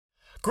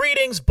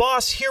Greetings,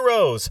 boss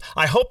heroes!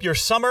 I hope your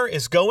summer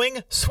is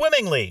going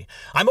swimmingly.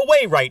 I'm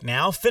away right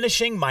now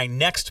finishing my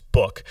next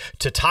book.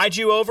 To tide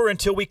you over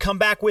until we come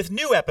back with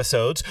new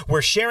episodes,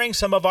 we're sharing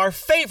some of our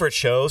favorite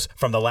shows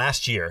from the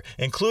last year,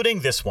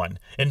 including this one.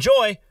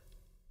 Enjoy!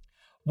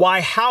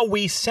 Why how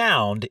we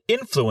sound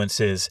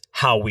influences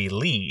how we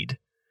lead.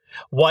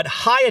 What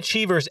high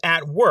achievers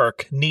at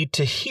work need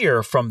to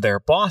hear from their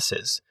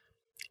bosses.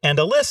 And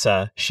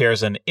Alyssa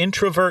shares an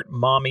introvert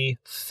mommy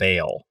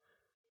fail.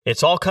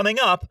 It's all coming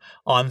up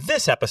on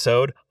this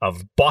episode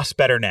of Boss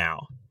Better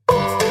Now.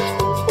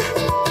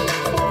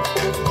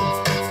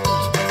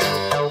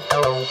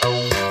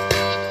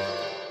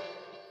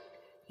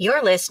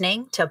 You're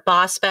listening to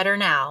Boss Better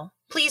Now.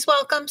 Please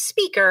welcome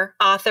speaker,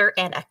 author,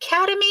 and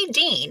Academy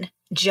Dean,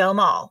 Joe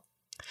Mull.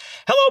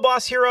 Hello,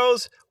 boss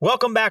heroes.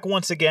 Welcome back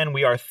once again.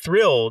 We are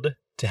thrilled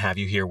to have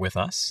you here with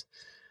us.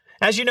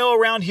 As you know,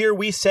 around here,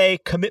 we say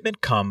commitment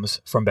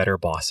comes from better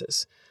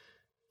bosses.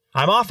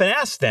 I'm often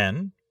asked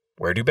then,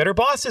 where do better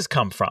bosses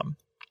come from?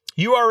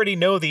 You already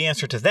know the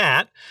answer to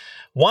that.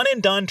 One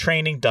and done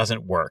training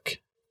doesn't work,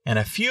 and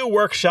a few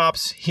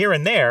workshops here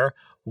and there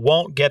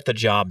won't get the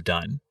job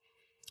done.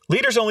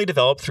 Leaders only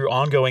develop through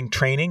ongoing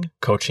training,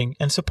 coaching,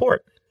 and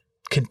support.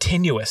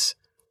 Continuous,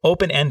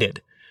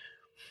 open-ended.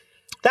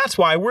 That's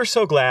why we're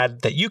so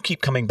glad that you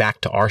keep coming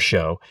back to our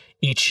show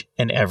each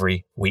and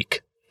every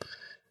week.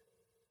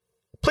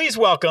 Please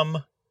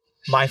welcome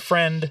my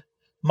friend,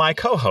 my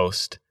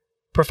co-host,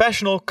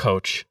 professional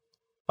coach,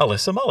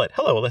 Alyssa Mullet.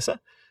 Hello, Alyssa.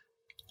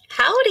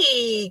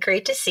 Howdy.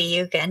 Great to see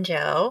you again,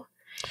 Joe.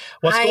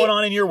 What's going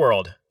on in your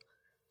world?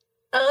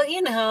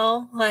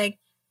 Oh, like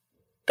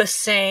the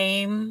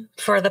same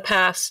for the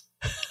past,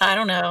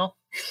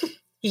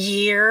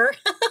 year.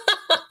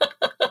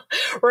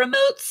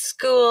 Remote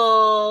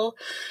school,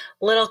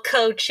 little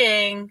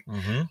coaching,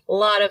 a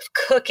lot of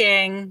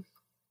cooking,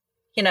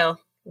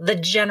 the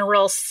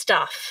general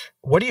stuff.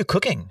 What are you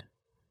cooking?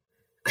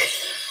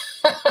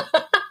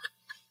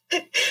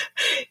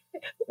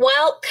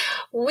 Well,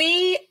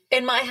 we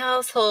in my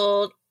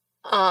household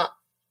are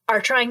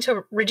trying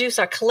to reduce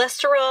our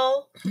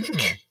cholesterol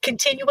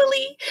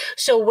continually.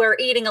 So we're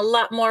eating a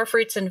lot more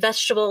fruits and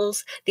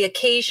vegetables. The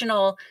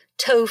occasional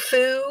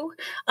tofu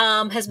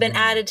has been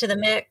added to the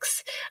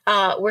mix.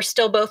 We're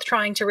still both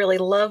trying to really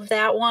love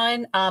that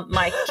one.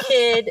 My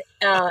kid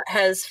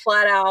has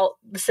flat out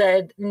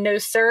said, no,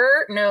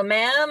 sir, no,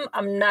 ma'am,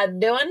 I'm not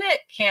doing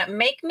it. Can't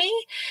make me.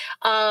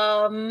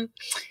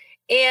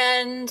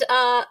 And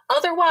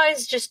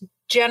otherwise, just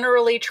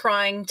generally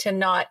trying to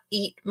not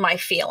eat my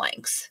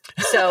feelings.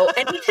 So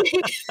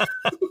anything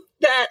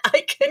that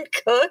I can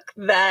cook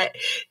that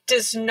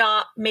does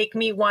not make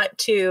me want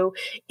to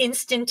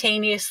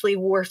instantaneously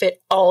wolf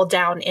it all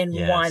down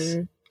in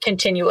one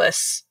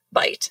continuous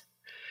bite.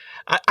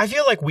 I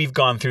feel like we've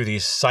gone through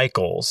these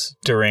cycles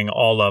during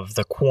all of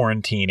the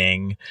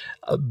quarantining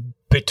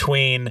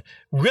between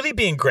really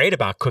being great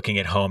about cooking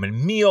at home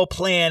and meal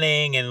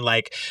planning. And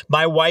like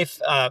my wife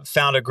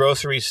found a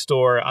grocery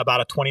store about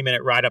a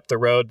 20-minute ride up the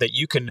road that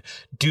you can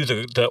do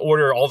the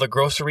order all the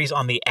groceries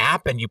on the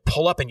app and you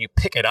pull up and you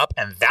pick it up.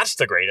 And that's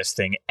the greatest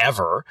thing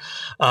ever.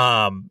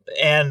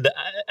 And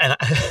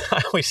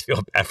I always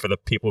feel bad for the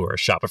people who are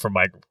shopping for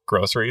my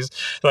groceries.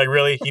 Like,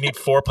 really? You need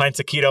 4 pints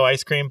of keto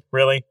ice cream?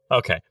 Really?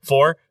 Okay.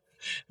 4?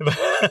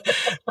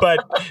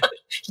 But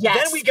yes,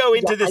 then we go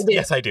into this. I do.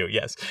 Yes, I do.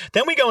 Yes.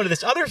 Then we go into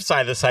this other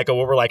side of the cycle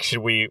where we're like, should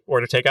we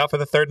order takeout for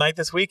the third night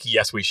this week?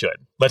 Yes, we should.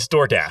 Let's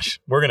DoorDash.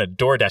 We're going to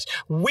DoorDash.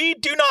 We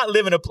do not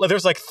live in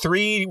there's like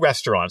 3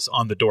 restaurants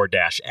on the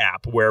DoorDash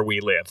app where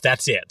we live.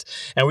 That's it.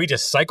 And we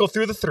just cycle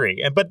through the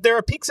 3. But there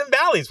are peaks and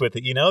valleys with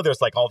it.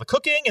 There's like all the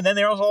cooking and then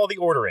there's all the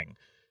ordering.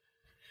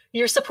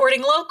 You're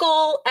supporting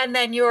local and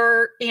then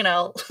you're,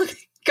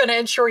 going to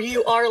ensure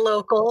you are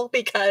local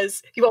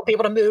because you won't be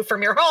able to move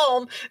from your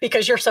home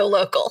because you're so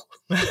local.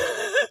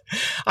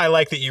 I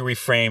like that you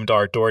reframed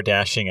our door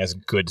dashing as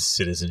good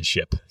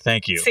citizenship.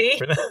 Thank you.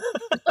 See?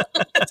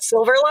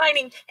 Silver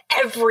lining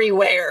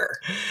everywhere.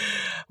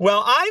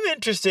 Well, I'm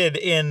interested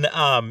in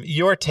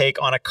your take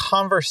on a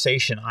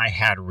conversation I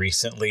had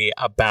recently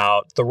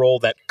about the role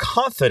that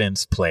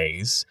confidence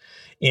plays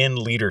in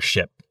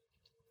leadership.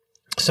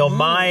 So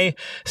my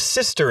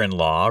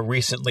sister-in-law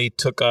recently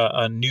took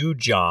a new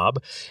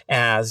job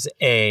as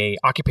a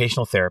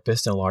occupational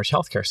therapist in a large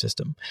healthcare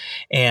system.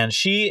 And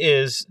she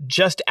is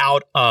just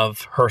out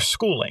of her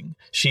schooling.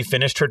 She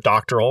finished her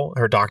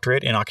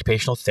doctorate in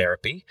occupational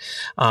therapy.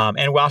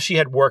 And while she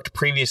had worked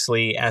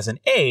previously as an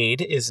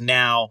aide, is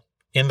now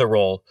in the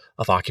role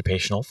of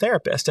occupational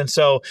therapist. And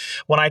so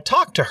when I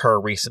talked to her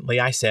recently,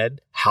 I said,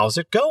 how's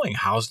it going?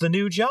 How's the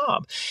new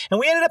job? And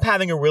we ended up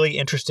having a really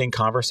interesting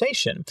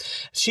conversation.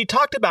 She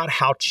talked about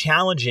how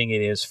challenging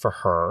it is for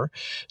her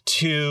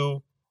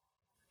to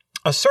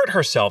assert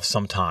herself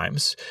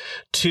sometimes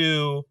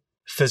to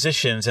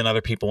physicians and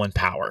other people in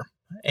power.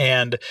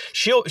 And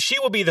she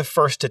will be the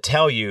first to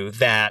tell you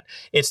that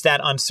it's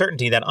that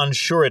uncertainty, that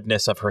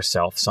unsuredness of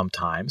herself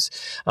sometimes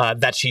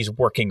that she's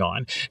working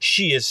on.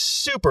 She is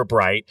super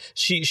bright.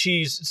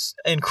 She's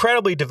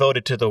incredibly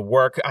devoted to the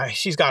work.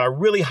 She's got a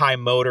really high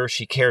motor.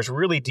 She cares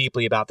really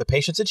deeply about the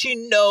patients, and she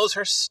knows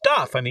her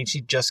stuff. I mean,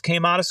 she just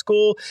came out of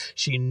school.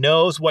 She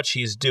knows what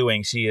she's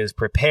doing. She is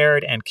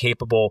prepared and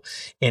capable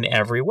in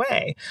every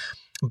way.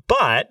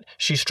 But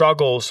she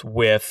struggles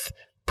with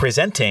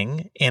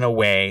presenting in a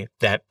way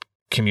that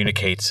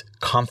communicates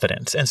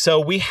confidence. And so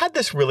we had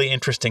this really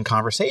interesting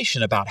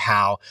conversation about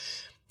how,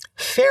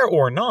 fair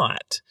or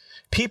not,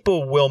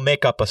 people will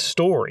make up a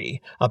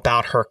story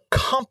about her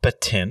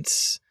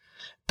competence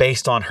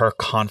based on her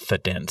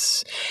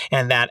confidence.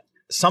 And that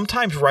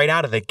sometimes right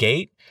out of the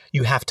gate,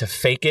 you have to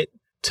fake it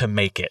to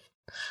make it.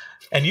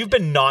 And you've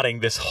been nodding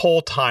this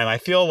whole time. I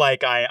feel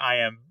like I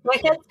am. My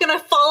head's gonna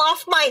fall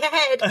off my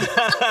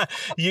head.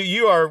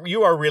 You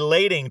are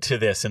relating to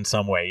this in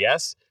some way,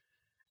 yes?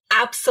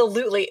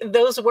 Absolutely.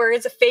 Those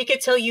words, fake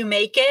it till you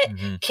make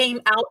it,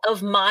 came out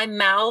of my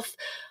mouth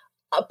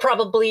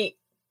probably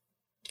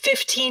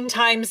 15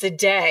 times a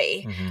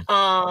day.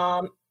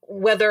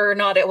 Whether or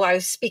not I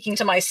was speaking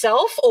to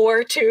myself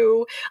or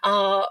to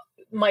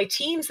my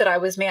teams that I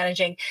was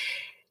managing.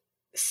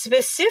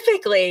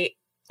 Specifically,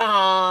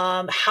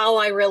 how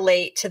I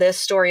relate to this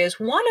story is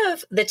one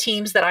of the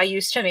teams that I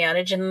used to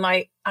manage in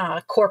my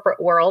corporate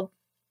world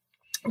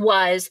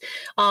was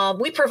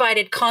we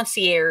provided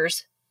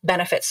concierge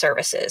benefit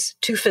services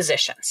to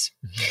physicians.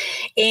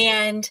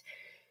 And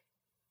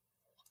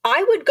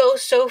I would go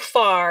so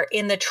far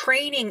in the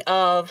training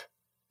of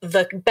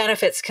the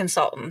benefits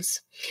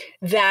consultants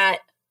that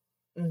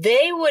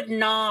they would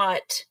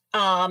not,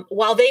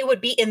 while they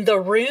would be in the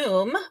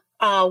room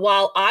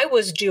while I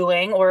was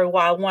doing, or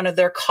while one of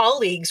their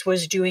colleagues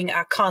was doing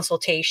a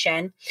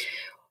consultation,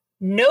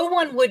 no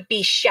one would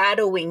be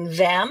shadowing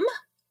them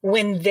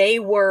when they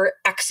were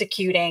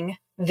executing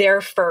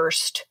their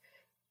first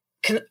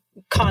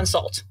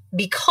consult,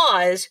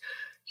 because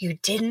you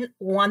didn't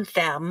want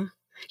them,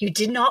 you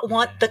did not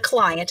want the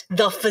client,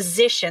 the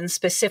physician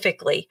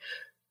specifically,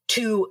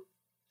 to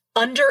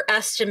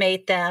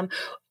underestimate them,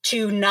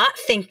 to not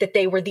think that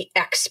they were the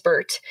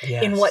expert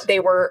in what they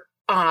were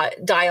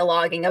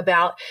dialoguing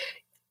about.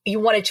 You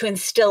wanted to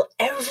instill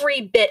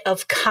every bit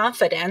of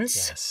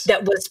confidence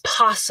that was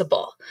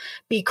possible,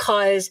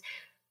 because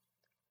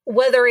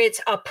whether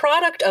it's a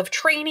product of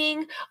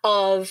training,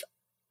 of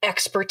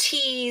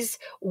expertise,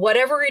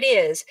 whatever it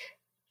is,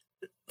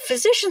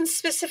 physicians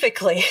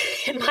specifically,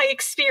 in my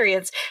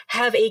experience,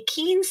 have a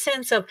keen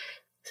sense of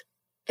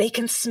they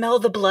can smell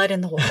the blood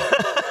in the water.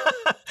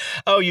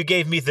 Oh, you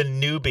gave me the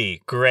newbie.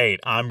 Great.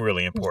 I'm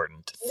really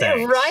important.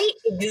 Thanks. Right?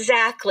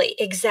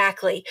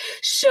 Exactly.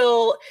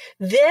 So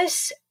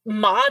this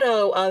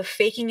motto of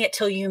faking it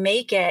till you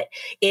make it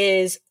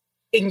is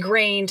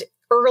ingrained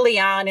early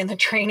on in the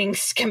training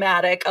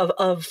schematic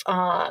of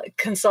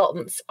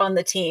consultants on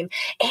the team.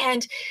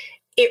 And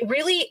it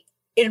really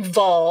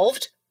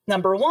involved,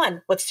 number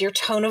one, what's your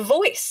tone of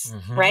voice,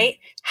 right?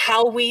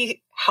 How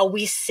we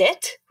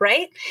sit,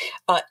 right?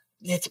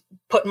 It's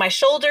putting my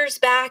shoulders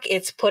back.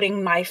 It's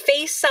putting my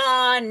face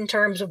on, in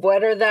terms of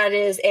whether that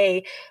is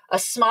a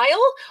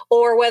smile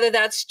or whether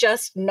that's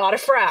just not a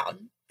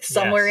frown,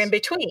 somewhere in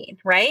between,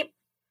 right?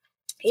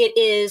 It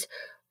is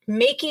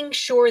making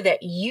sure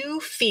that you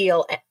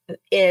feel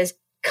as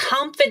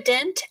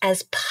confident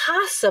as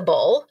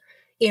possible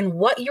in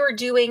what you're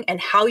doing and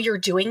how you're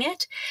doing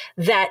it,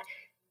 that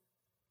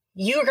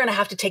you're going to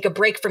have to take a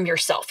break from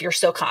yourself. You're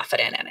so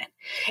confident in it.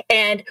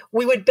 And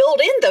we would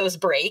build in those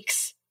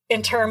breaks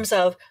in terms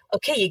of,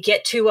 okay, you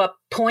get to a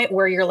point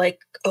where you're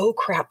like, oh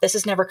crap, this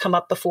has never come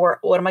up before.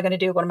 What am I going to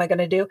do? What am I going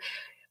to do?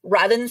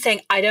 Rather than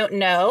saying, I don't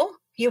know,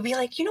 you'll be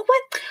like, you know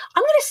what?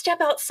 I'm going to step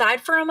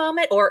outside for a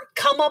moment, or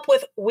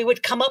we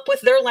would come up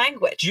with their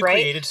language, you right?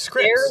 You created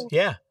scripts.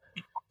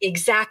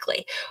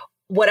 Exactly.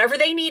 Whatever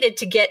they needed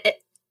to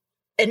get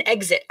an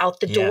exit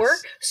out the door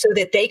so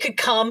that they could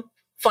come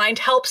find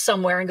help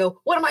somewhere and go,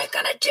 what am I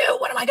going to do?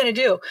 What am I going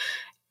to do?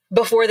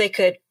 Before they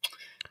could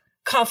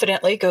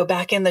confidently go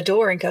back in the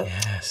door and go,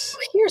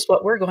 here's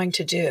what we're going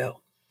to do.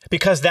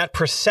 Because that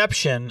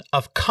perception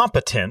of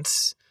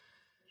competence,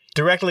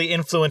 directly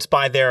influenced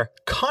by their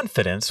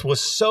confidence, was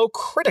so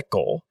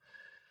critical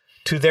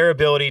to their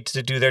ability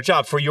to do their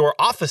job, for your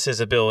office's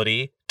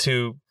ability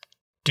to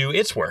do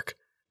its work.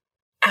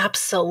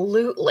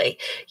 Absolutely.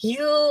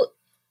 You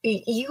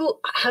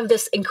have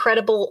this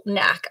incredible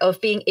knack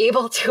of being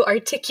able to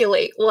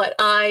articulate what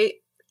I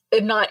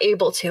am not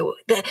able to.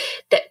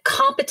 That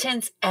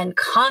competence and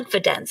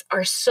confidence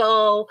are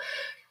so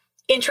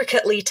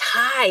intricately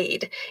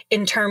tied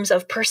in terms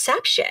of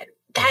perception.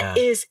 That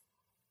is,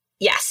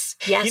 yes.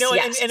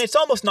 And it's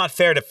almost not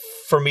fair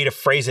for me to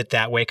phrase it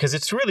that way, because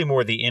it's really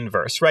more the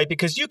inverse, right?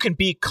 Because you can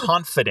be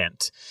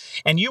confident,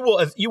 and you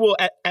will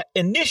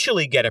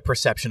initially get a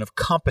perception of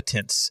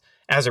competence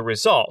as a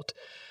result.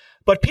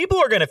 But people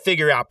are going to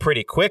figure out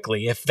pretty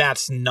quickly if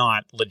that's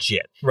not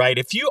legit, right?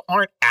 If you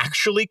aren't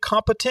actually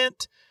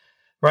competent,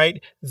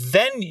 right?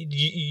 Then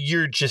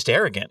you're just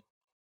arrogant.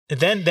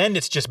 Then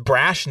it's just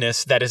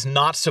brashness that is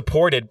not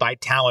supported by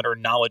talent or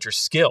knowledge or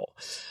skill.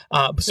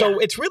 So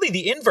it's really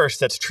the inverse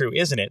that's true,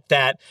 isn't it?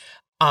 That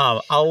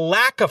a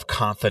lack of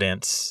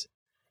confidence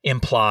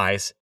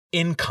implies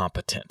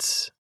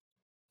incompetence.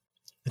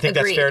 I think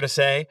that's fair to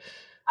say.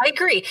 I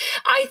agree.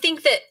 I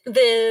think that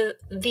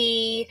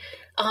the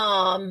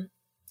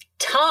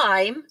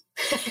time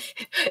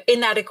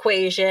in that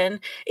equation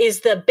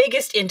is the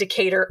biggest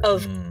indicator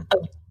of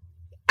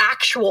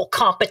actual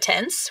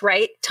competence,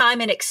 right?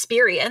 Time and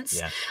experience.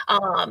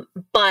 Yeah.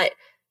 But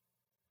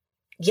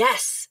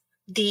yes,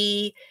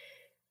 the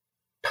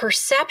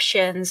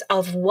perceptions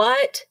of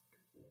what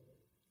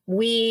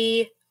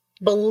we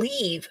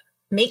believe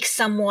makes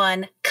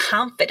someone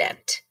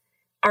confident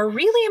are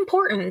really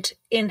important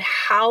in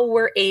how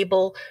we're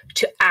able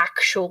to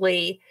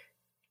actually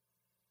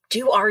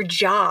do our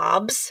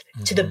jobs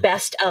to the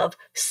best of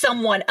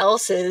someone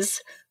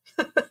else's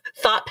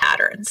thought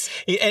patterns.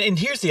 And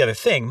here's the other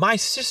thing. My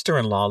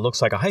sister-in-law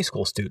looks like a high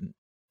school student.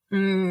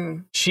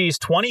 She's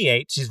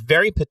 28. She's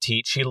very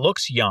petite. She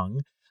looks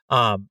young.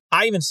 I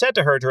even said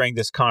to her during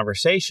this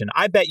conversation,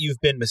 I bet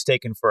you've been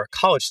mistaken for a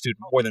college student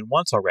more than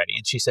once already.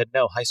 And she said,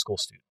 no, high school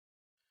student.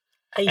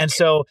 And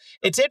so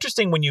it's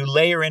interesting when you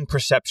layer in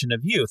perception of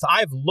youth.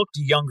 I've looked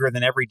younger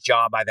than every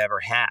job I've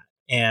ever had.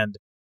 And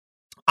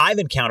I've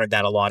encountered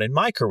that a lot in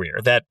my career,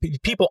 that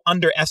people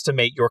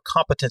underestimate your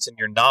competence and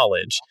your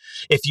knowledge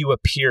if you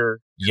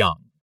appear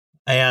young.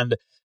 And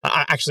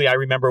I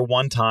remember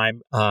one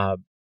time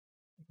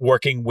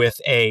working with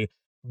a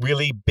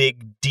really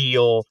big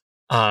deal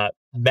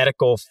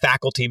medical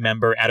faculty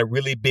member at a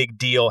really big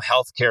deal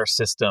healthcare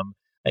system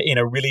in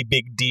a really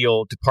big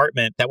deal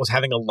department that was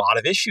having a lot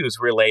of issues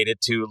related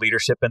to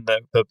leadership and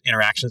the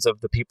interactions of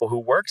the people who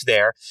worked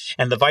there.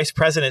 And the vice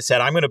president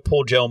said, I'm going to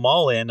pull Joe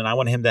Mull in and I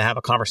want him to have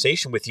a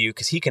conversation with you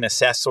because he can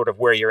assess sort of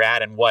where you're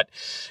at and what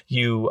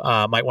you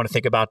might want to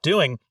think about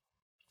doing.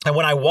 And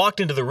when I walked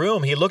into the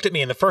room, he looked at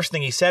me and the first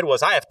thing he said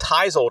was, I have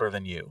ties older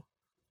than you.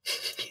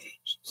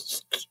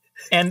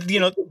 And,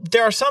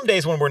 there are some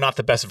days when we're not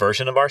the best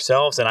version of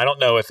ourselves. And I don't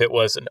know if it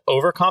was an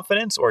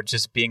overconfidence or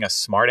just being a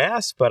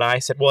smartass, but I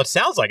said, well, it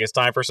sounds like it's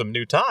time for some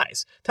new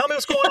ties. Tell me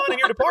what's going on in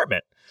your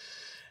department.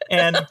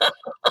 And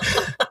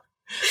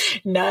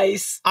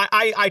nice.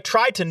 I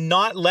tried to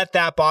not let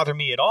that bother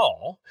me at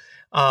all.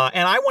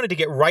 And I wanted to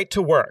get right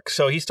to work.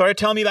 So he started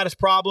telling me about his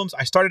problems.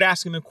 I started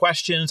asking him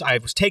questions. I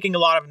was taking a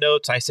lot of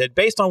notes. I said,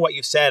 based on what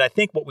you've said, I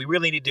think what we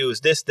really need to do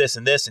is this, this,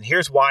 and this. And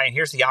here's why. And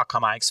here's the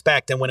outcome I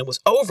expect. And when it was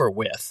over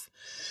with,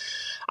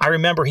 I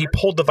remember he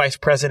pulled the vice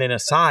president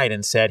aside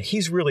and said,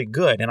 he's really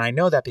good. And I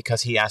know that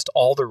because he asked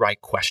all the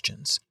right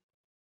questions.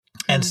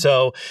 And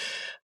so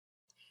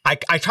I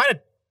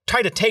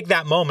try to take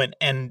that moment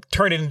and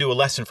turn it into a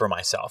lesson for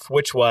myself,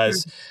 which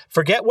was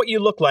forget what you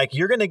look like.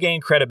 You're going to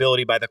gain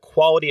credibility by the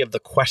quality of the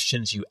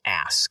questions you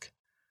ask.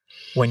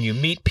 When you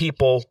meet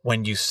people,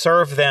 when you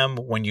serve them,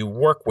 when you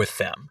work with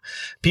them,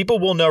 people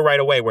will know right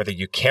away whether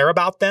you care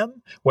about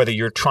them, whether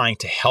you're trying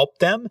to help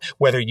them,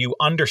 whether you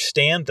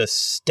understand the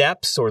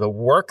steps or the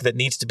work that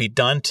needs to be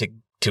done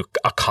to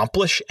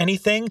accomplish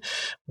anything.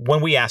 When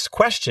we ask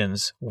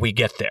questions, we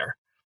get there.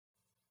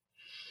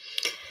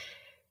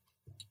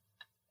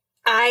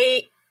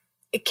 I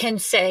can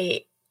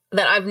say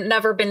that I've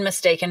never been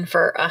mistaken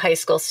for a high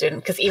school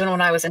student because even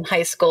when I was in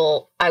high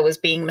school, I was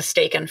being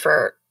mistaken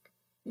for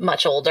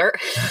much older,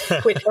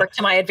 which worked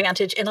to my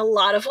advantage in a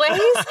lot of ways.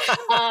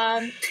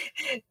 I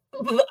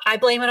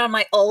blame it on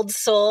my old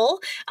soul.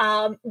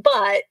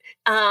 But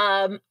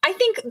I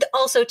think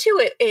also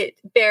too, it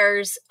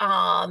bears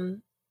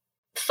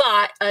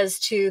thought as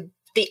to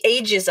the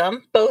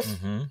ageism, both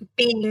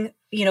being,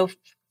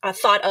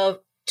 thought of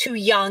too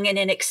young and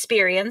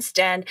inexperienced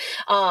and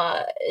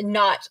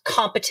not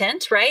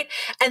competent, right?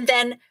 And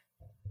then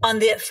on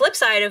the flip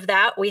side of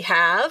that, we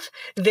have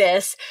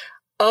this,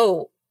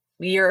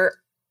 you're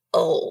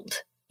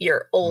old.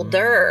 You're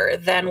older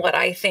than what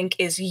I think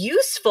is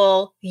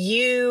useful.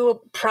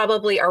 You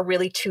probably are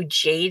really too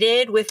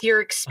jaded with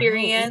your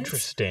experience.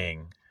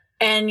 Interesting.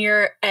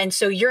 And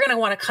so you're going to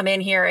want to come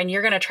in here and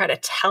you're going to try to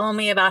tell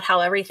me about how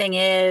everything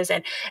is.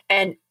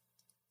 And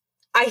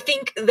I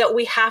think that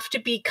we have to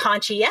be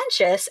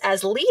conscientious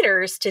as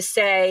leaders to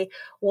say,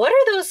 what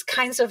are those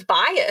kinds of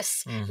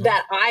bias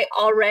that I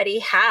already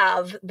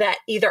have that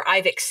either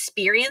I've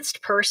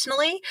experienced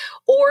personally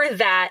or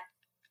that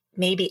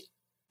maybe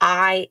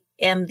I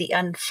am the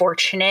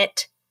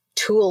unfortunate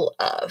tool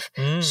of.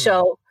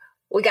 So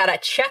we got to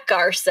check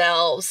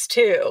ourselves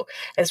too.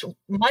 As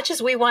much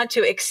as we want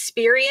to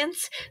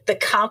experience the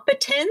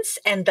competence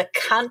and the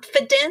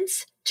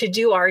confidence to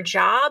do our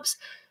jobs,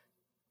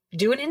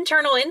 do an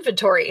internal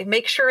inventory.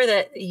 Make sure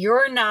that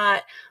you're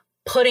not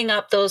putting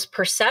up those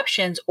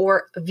perceptions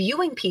or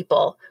viewing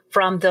people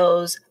from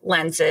those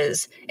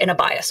lenses in a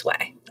biased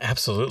way.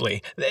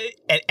 Absolutely.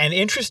 And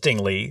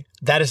interestingly,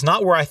 that is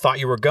not where I thought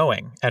you were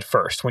going at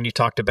first when you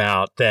talked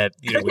about that,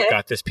 we've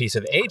got this piece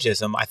of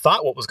ageism. I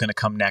thought what was going to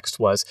come next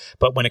was,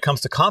 but when it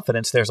comes to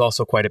confidence, there's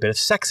also quite a bit of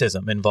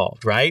sexism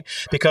involved, right?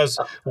 Because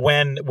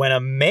when a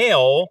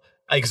male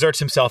exerts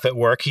himself at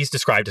work, he's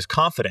described as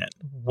confident.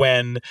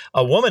 When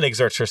a woman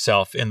exerts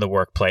herself in the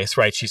workplace,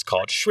 right, she's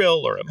called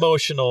shrill or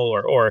emotional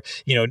or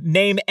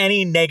name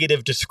any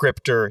negative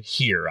descriptor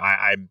here.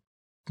 I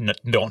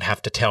don't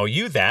have to tell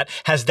you that.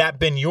 Has that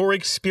been your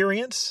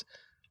experience?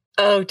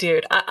 Oh,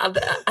 dude.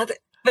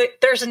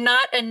 There's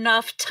not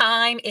enough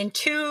time in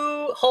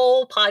 2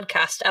 whole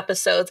podcast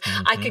episodes.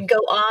 I could go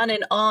on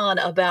and on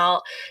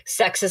about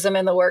sexism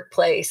in the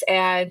workplace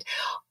and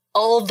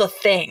all the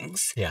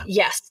things. Yeah.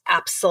 Yes,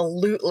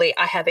 absolutely.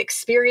 I have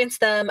experienced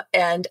them,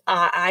 and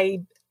I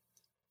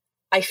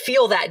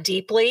feel that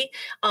deeply.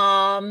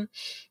 That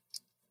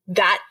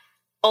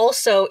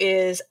also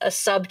is a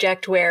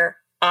subject where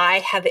I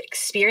have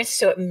experienced,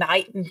 so it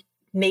might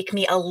make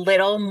me a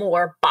little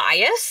more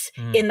biased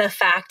in the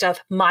fact of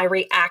my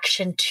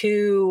reaction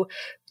to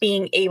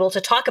being able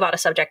to talk about a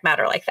subject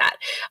matter like that,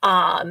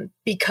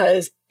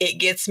 because it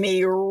gets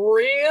me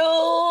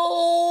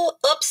real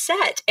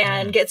upset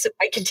and it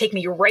can take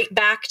me right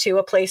back to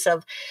a place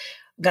of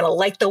I'm gonna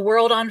light the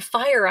world on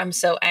fire. I'm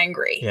so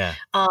angry. Yeah.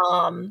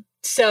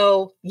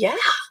 So yeah,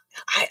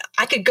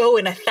 I could go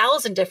in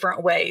 1,000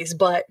 different ways,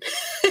 but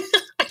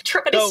I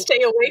try to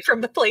stay away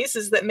from the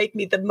places that make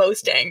me the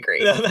most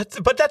angry.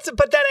 But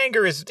that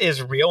anger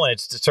is real, and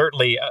it's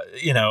certainly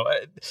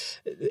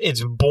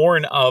it's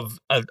born of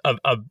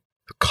a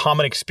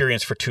common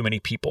experience for too many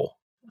people.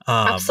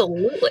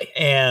 Absolutely.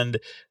 And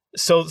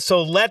so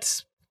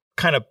let's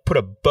kind of put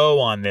a bow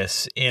on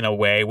this in a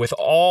way with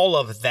all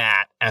of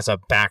that as a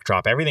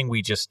backdrop, everything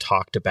we just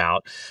talked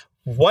about.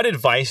 What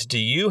advice do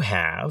you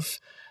have,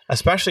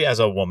 especially as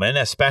a woman,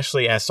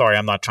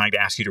 I'm not trying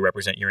to ask you to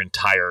represent your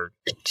entire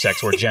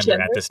sex or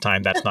gender at this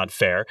time. That's not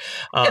fair.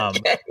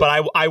 Okay.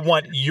 But I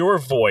want your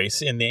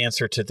voice in the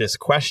answer to this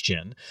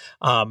question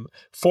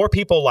for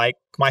people like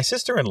my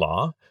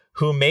sister-in-law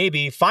who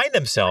maybe find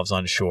themselves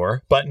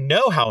unsure, but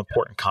know how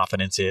important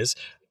confidence is.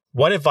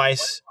 What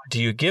advice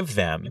do you give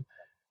them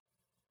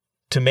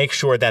to make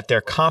sure that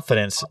their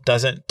confidence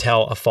doesn't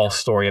tell a false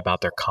story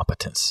about their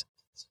competence?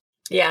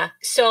 Yeah.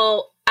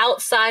 So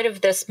outside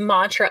of this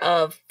mantra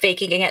of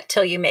faking it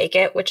till you make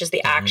it, which is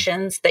the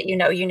actions that you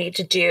need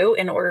to do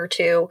in order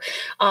to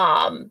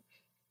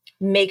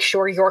make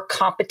sure your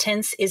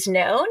competence is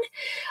known,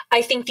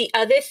 I think the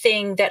other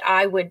thing that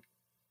I would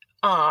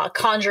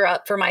conjure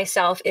up for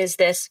myself is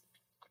this,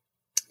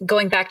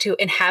 going back to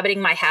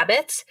inhabiting my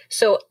habits.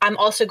 So I'm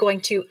also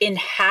going to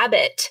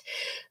inhabit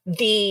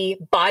the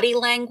body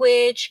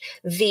language,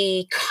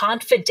 the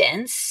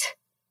confidence,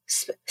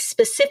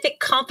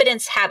 specific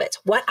confidence habits,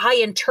 what I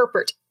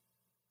interpret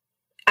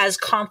as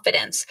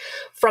confidence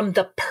from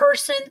the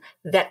person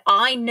that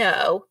I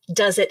know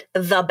does it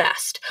the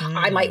best.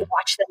 I might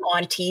watch them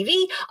on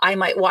TV. I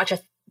might watch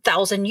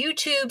 1,000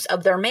 YouTubes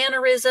of their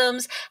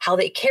mannerisms, how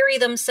they carry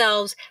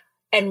themselves.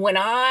 And when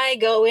I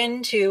go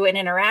into an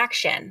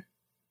interaction,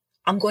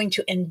 I'm going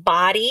to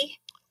embody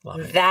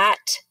that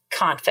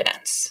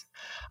confidence.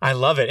 I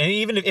love it. And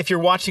even if you're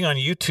watching on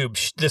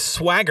YouTube, the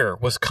swagger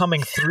was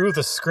coming through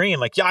the screen.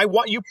 Like,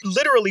 you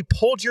literally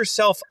pulled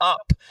yourself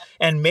up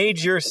and made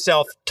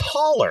yourself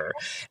taller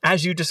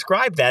as you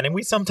described that. And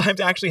we sometimes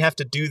actually have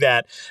to do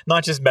that,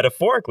 not just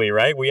metaphorically,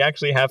 right? We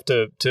actually have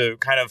to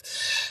kind of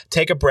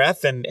take a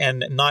breath and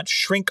not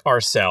shrink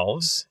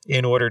ourselves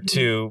in order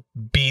to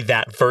be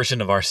that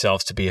version of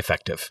ourselves to be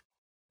effective.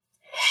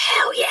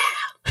 Hell yeah.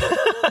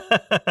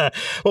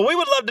 Well, we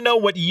would love to know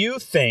what you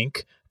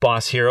think,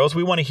 Boss Heroes.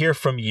 We want to hear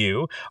from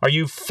you. Are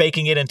you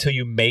faking it until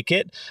you make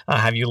it?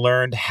 Have you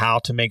learned how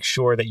to make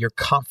sure that your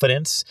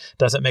confidence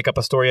doesn't make up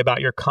a story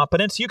about your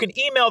competence? You can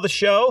email the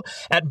show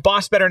at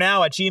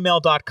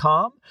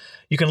bossbetternow@gmail.com.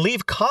 You can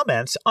leave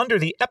comments under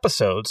the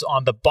episodes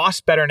on the Boss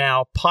Better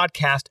Now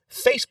podcast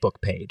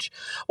Facebook page.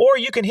 Or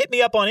you can hit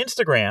me up on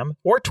Instagram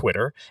or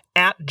Twitter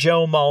at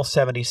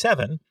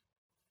JoeMull77.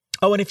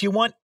 Oh, and if you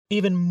want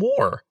even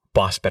more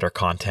Boss Better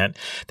content,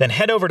 then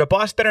head over to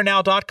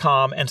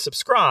bossbetternow.com and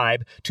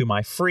subscribe to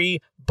my free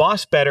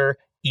Boss Better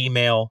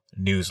email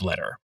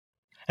newsletter.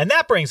 And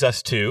that brings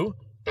us to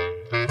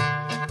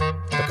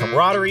the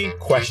camaraderie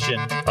question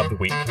of the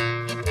week.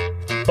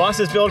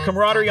 Bosses build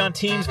camaraderie on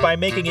teams by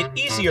making it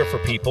easier for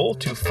people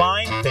to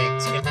find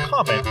things in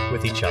common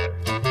with each other.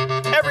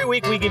 Every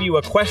week we give you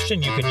a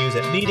question you can use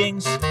at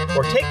meetings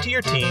or take to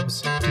your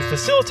teams to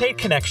facilitate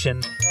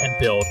connection and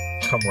build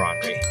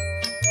camaraderie.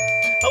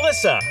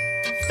 Alyssa,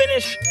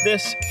 finish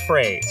this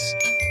phrase.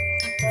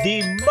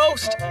 The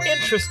most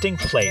interesting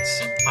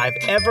place I've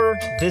ever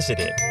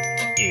visited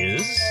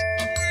is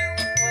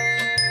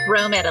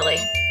Rome, Italy.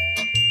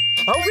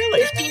 Oh,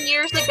 really? 15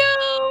 years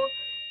ago,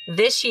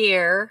 this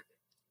year,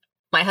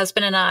 my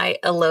husband and I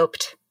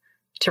eloped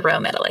to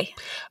Rome, Italy.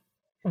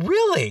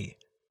 Really?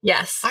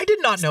 Yes. I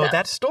did not know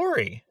that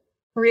story.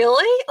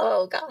 Really?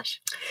 Oh,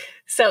 gosh.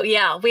 So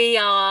yeah,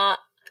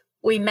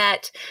 we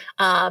met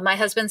my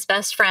husband's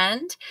best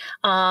friend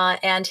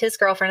and his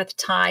girlfriend at the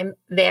time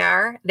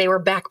there. They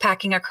were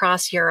backpacking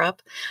across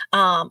Europe.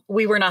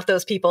 We were not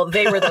those people.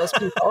 They were those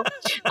people.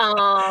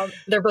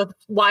 They're both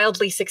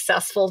wildly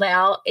successful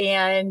now.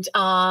 And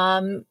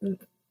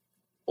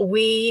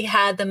we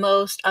had the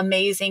most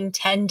amazing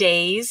 10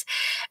 days.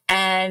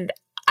 And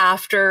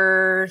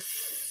after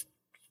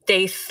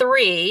day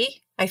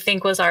 3, I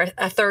think was our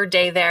third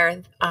day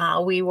there,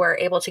 we were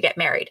able to get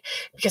married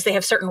because they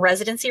have certain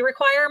residency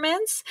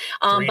requirements.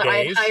 But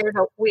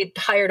we'd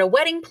hired a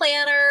wedding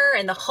planner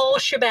and the whole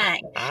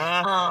shebang.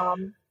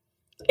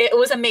 It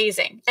was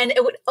amazing. And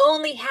it would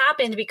only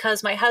happen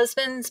because my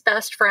husband's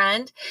best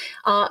friend,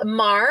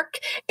 Mark,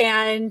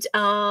 and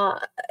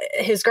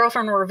his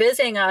girlfriend were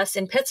visiting us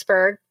in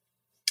Pittsburgh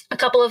a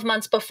couple of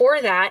months before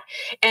that.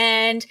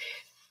 And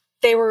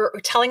they were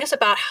telling us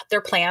about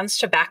their plans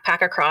to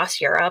backpack across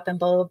Europe and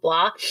blah, blah,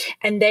 blah.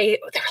 And they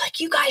were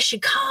like, you guys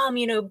should come,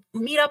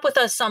 meet up with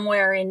us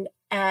somewhere.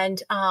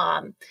 And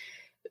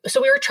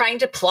so we were trying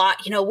to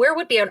plot, where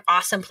would be an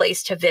awesome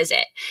place to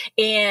visit.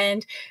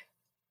 And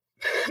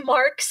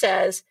Mark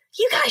says,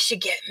 you guys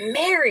should get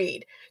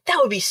married. That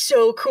would be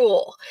so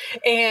cool.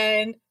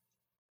 And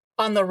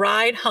on the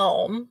ride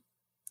home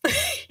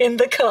in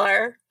the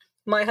car,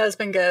 my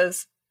husband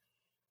goes,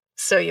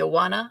 so you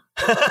wanna?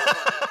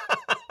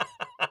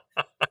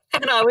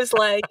 And I was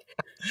like,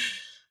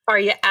 are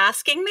you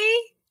asking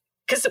me?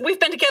 Because we've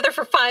been together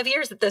for 5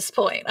 years at this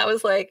point. I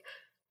was like,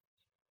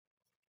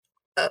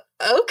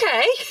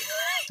 okay.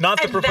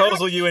 Not the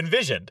proposal you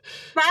envisioned.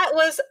 That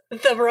was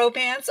the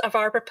romance of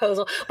our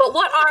proposal. But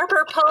what our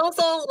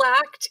proposal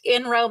lacked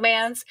in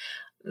romance,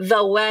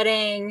 the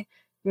wedding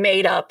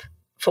made up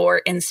for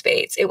in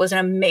spades. It was an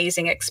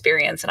amazing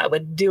experience, and I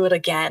would do it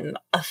again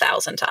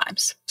 1,000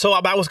 times. So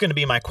that was going to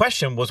be my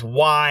question, was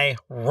why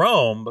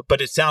Rome?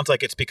 But it sounds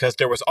like it's because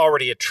there was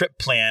already a trip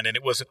planned, and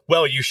it was,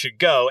 well, you should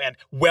go, and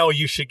well,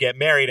 you should get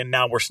married, and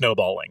now we're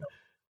snowballing.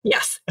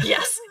 Yes,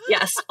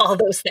 all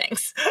those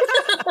things.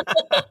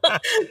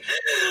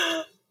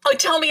 Oh,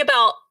 tell me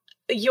about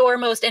your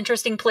most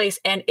interesting place,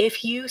 and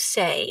if you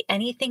say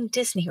anything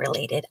Disney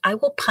related, I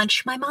will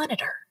punch my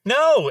monitor.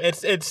 No,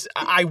 it's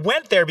I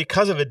went there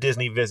because of a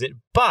Disney visit,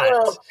 but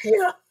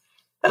yeah.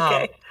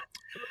 Okay.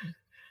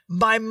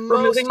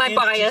 Removing my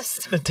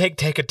bias.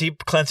 Take a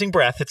deep cleansing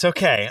breath. It's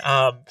okay.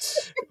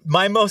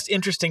 My most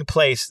interesting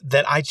place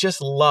that I just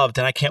loved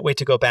and I can't wait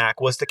to go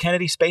back was the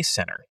Kennedy Space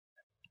Center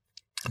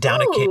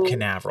down at Cape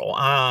Canaveral.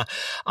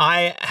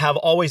 I have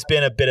always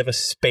been a bit of a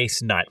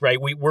space nut, right?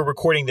 We're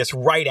recording this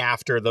right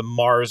after the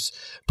Mars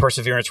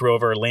Perseverance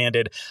rover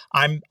landed.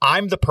 I'm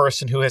the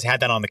person who has had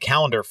that on the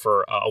calendar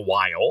for a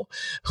while,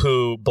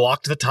 who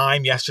blocked the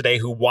time yesterday,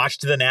 who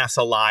watched the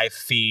NASA live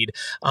feed.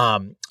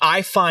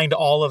 I find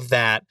all of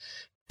that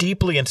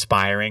deeply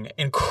inspiring,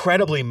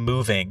 incredibly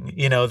moving,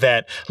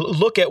 that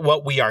look at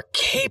what we are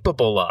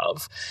capable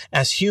of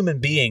as human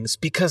beings,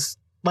 because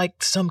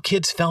like some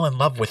kids fell in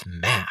love with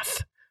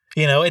math.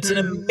 It's an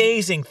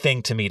amazing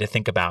thing to me to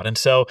think about. And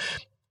so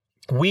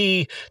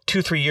we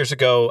 2-3 years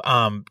ago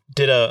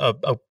did a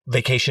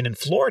vacation in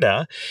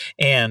Florida,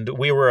 and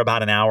we were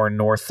about an hour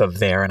north of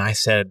there. And I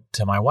said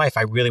to my wife,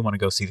 I really want to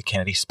go see the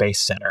Kennedy Space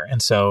Center.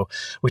 And so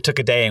we took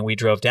a day and we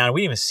drove down.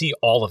 We didn't even see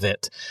all of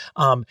it.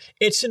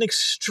 It's an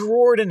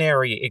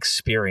extraordinary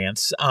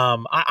experience.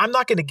 I'm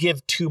not going to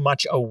give too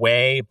much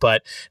away,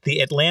 but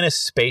the Atlantis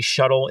Space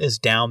Shuttle is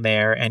down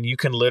there, and you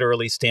can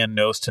literally stand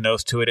nose to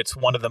nose to it. It's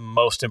one of the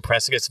most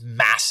impressive. It's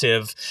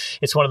massive.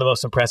 It's one of the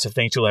most impressive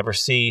things you'll ever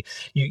see.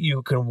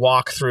 You can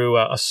walk through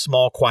a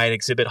small, quiet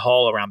exhibit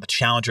hall around the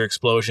Challenger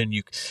explosion.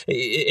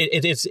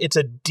 It's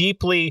a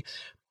deeply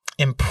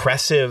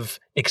impressive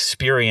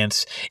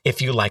experience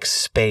if you like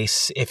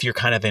space, if you're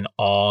kind of in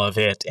awe of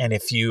it, and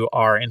if you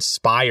are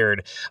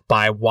inspired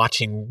by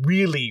watching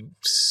really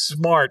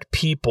smart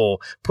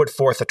people put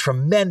forth a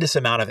tremendous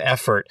amount of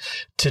effort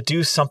to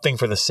do something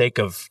for the sake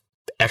of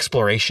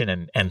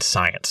exploration and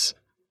science.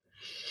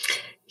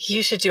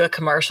 You should do a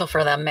commercial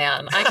for them,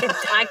 man.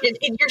 I could,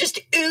 you're just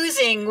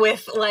oozing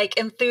with like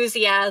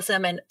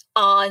enthusiasm and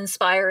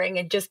awe-inspiring,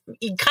 and just,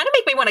 you kind of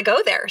make me want to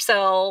go there.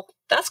 So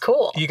that's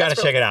cool. You got to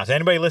check it out. So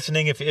anybody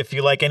listening, if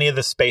you like any of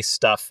the space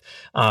stuff,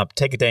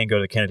 take a day and go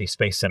to the Kennedy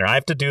Space Center. I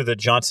have to do the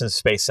Johnson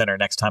Space Center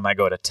next time I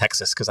go to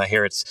Texas, because I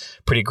hear it's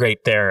pretty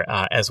great there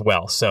as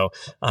well. So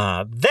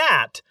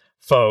that,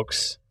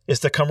 folks, is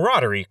the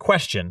camaraderie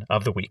question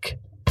of the week.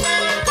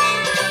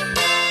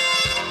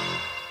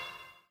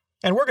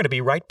 And we're going to be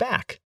right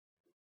back.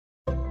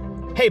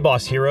 Hey,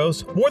 boss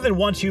heroes. More than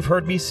once you've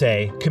heard me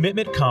say,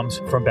 commitment comes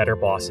from better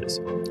bosses.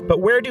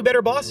 But where do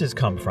better bosses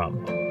come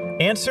from?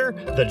 Answer,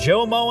 the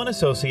Joe Mullen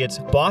Associates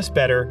Boss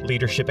Better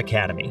Leadership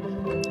Academy.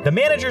 The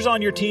managers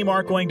on your team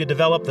aren't going to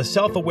develop the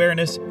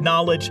self-awareness,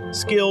 knowledge,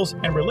 skills,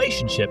 and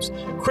relationships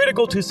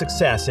critical to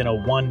success in a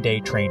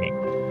one-day training.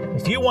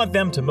 If you want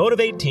them to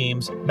motivate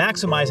teams,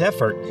 maximize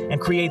effort,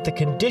 and create the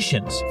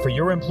conditions for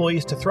your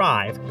employees to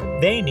thrive,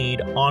 they need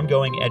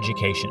ongoing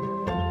education.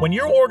 When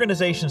your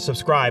organization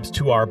subscribes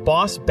to our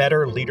Boss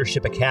Better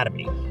Leadership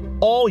Academy,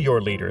 all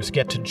your leaders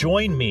get to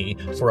join me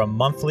for a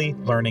monthly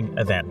learning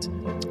event.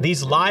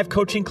 These live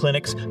coaching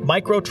clinics,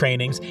 micro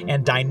trainings,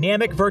 and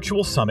dynamic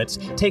virtual summits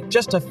take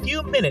just a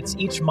few minutes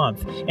each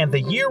month, and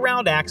the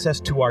year-round access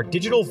to our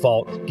digital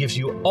vault gives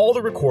you all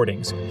the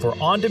recordings for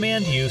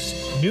on-demand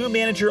use, new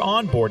manager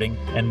onboarding,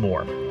 and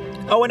more.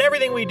 Oh, and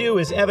everything we do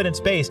is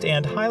evidence-based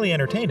and highly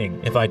entertaining,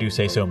 if I do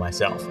say so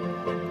myself.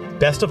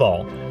 Best of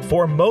all,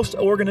 for most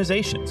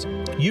organizations,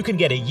 you can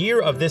get a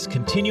year of this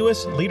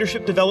continuous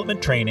leadership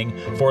development training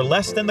for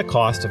less than the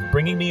cost of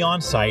bringing me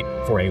on site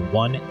for a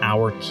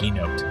 1-hour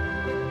keynote.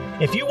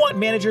 If you want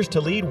managers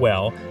to lead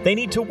well, they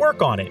need to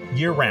work on it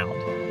year-round.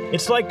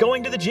 It's like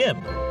going to the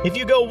gym. If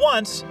you go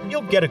once,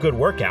 you'll get a good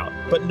workout,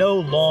 but no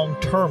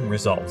long-term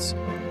results.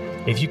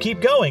 If you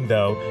keep going,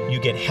 though, you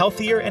get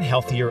healthier and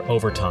healthier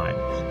over time.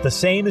 The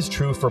same is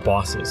true for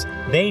bosses.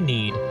 They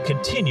need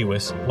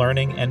continuous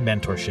learning and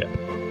mentorship.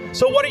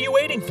 So what are you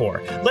waiting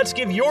for? Let's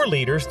give your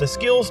leaders the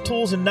skills,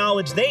 tools, and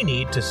knowledge they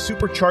need to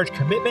supercharge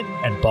commitment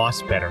and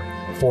boss better.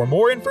 For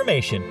more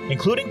information,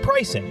 including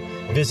pricing,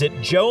 visit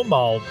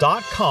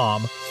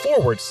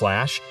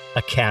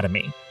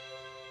joemull.com/academy.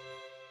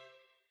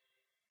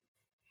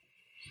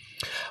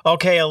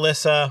 Okay,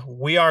 Alyssa,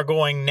 we are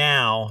going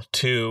now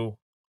to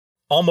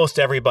almost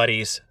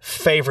everybody's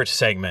favorite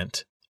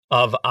segment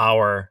of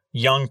our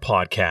young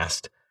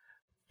podcast,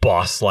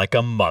 Boss Like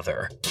a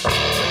Mother.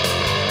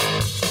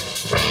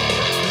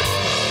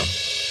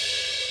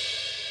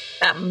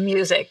 That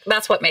music,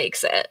 that's what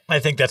makes it. I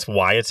think that's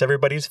why it's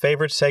everybody's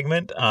favorite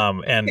segment,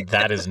 and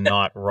that is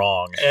not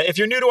wrong. If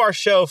you're new to our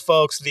show,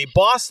 folks, the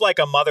Boss Like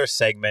a Mother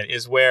segment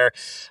is where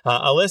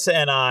Alyssa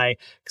and I,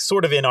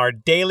 sort of in our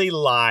daily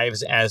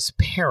lives as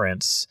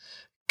parents,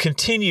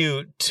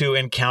 continue to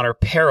encounter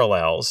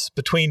parallels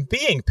between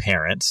being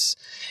parents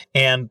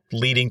and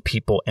leading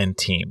people and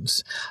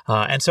teams.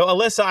 And so,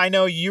 Alyssa, I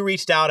know you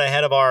reached out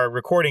ahead of our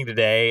recording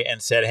today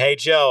and said, "Hey,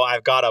 Joe,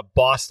 I've got a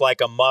boss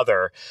like a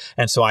mother."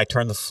 And so I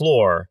turn the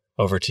floor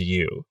over to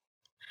you.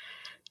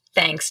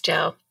 Thanks,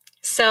 Joe.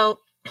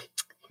 So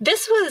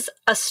this was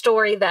a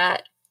story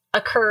that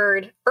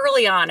occurred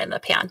early on in the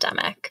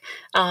pandemic.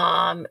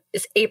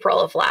 It's April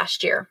of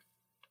last year.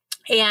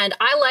 And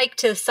I like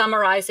to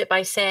summarize it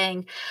by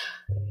saying,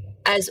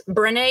 as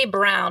Brené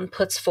Brown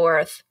puts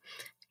forth,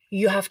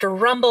 you have to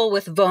rumble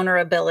with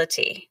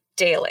vulnerability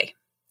daily.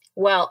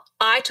 Well,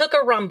 I took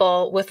a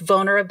rumble with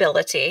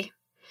vulnerability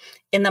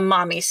in the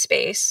mommy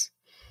space,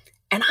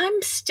 and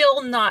I'm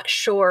still not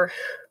sure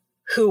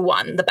who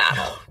won the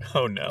battle.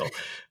 Oh, no.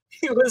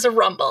 It was a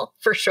rumble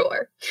for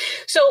sure.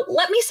 So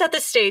let me set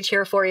the stage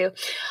here for you.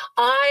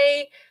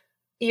 I,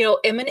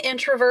 am an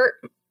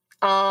introvert.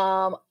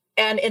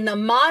 And in the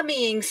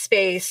mommying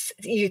space,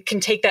 you can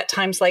take that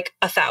times like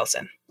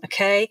 1,000.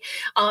 Okay.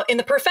 In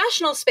the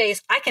professional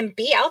space, I can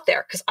be out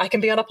there because I can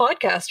be on a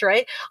podcast,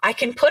 right? I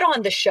can put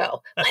on the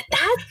show, but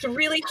that's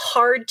really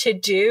hard to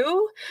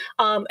do,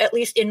 at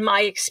least in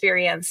my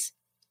experience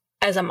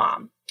as a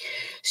mom.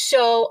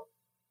 So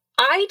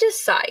I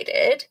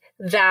decided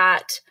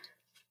that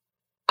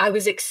I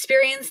was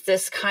experiencing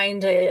this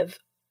kind of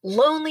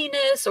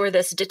loneliness or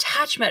this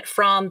detachment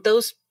from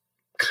those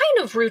kind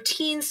of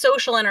routine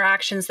social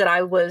interactions that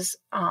I was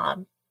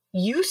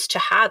used to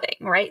having,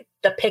 right?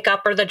 The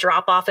pickup or the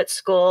drop off at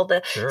school,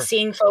 the Sure.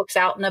 seeing folks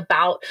out and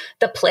about,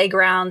 the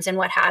playgrounds and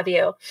what have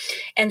you.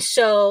 And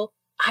so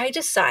I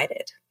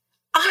decided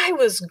I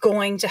was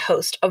going to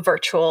host a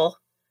virtual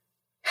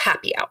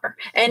happy hour.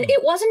 And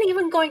it wasn't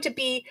even going to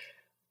be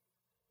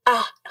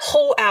a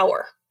whole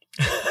hour.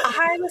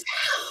 I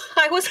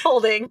was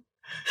holding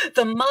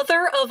the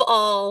mother of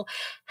all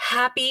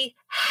happy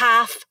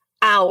half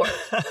hour,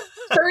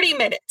 30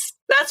 minutes.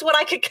 That's what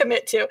I could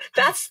commit to.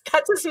 That's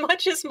as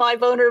much as my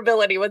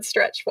vulnerability would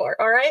stretch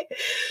for. All right.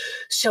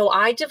 So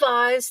I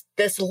devised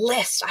this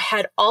list. I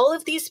had all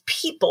of these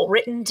people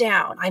written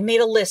down. I made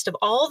a list of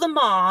all the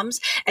moms,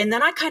 and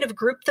then I kind of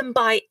grouped them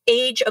by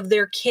age of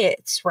their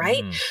kids,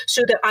 right?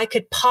 So that I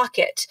could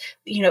pocket,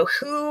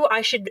 who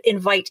I should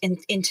invite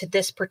into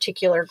this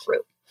particular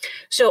group.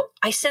 So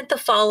I sent the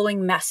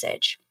following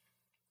message.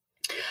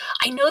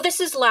 I know this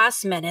is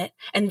last minute,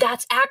 and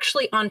that's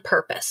actually on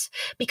purpose,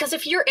 because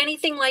if you're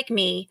anything like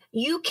me,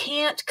 you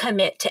can't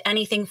commit to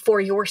anything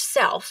for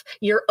yourself,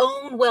 your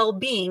own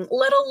well-being,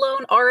 let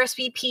alone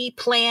RSVP,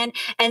 plan,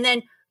 and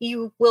then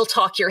you will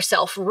talk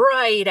yourself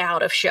right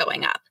out of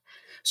showing up.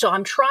 So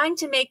I'm trying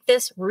to make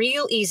this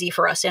real easy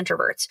for us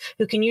introverts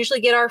who can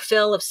usually get our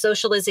fill of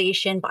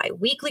socialization by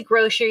weekly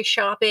grocery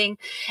shopping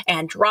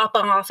and drop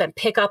off and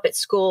pick up at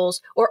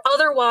schools, or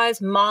otherwise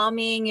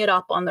mommying it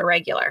up on the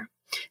regular.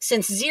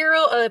 Since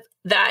zero of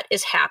that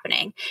is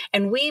happening,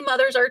 and we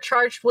mothers are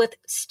charged with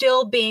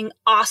still being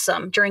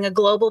awesome during a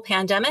global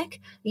pandemic,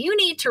 you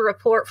need to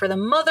report for the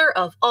mother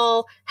of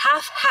all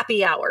half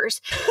happy hours.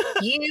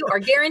 You are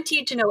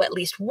guaranteed to know at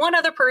least one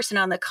other person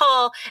on the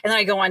call, and then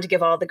I go on to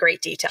give all the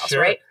great details,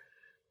 Sure. right?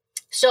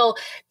 So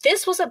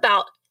this was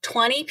about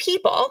 20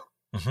 people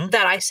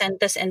that I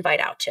sent this invite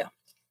out to.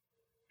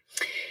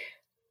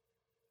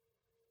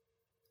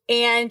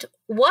 And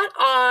what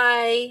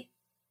I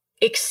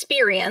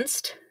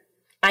experienced,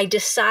 I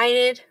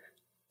decided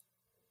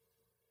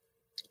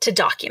to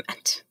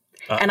document.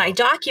 Uh-oh. And I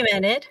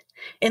documented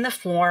in the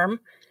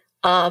form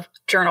of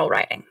journal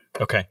writing.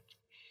 Okay.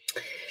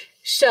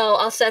 So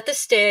I'll set the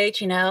stage,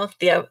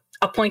 the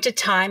appointed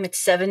time. It's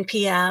 7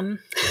 p.m.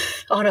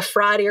 on a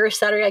Friday or a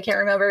Saturday. I can't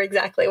remember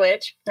exactly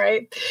which,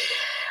 right?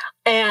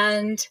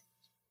 And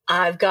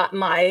I've got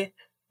my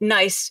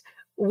nice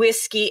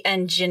whiskey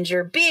and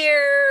ginger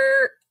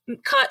beer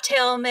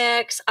cocktail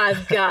mix.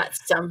 I've got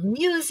some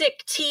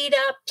music teed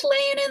up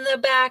playing in the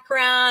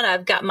background.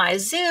 I've got my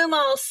Zoom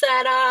all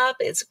set up.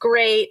 It's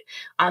great.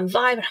 I'm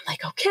vibing. I'm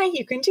like, okay,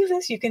 you can do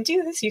this. You can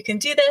do this. You can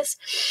do this.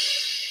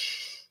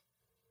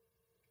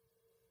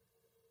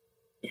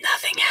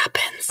 Nothing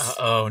happens.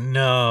 Oh,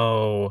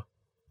 no.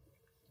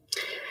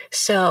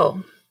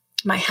 So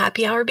my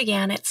happy hour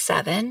began at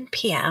 7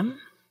 p.m.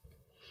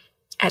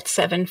 At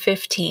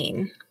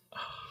 7:15,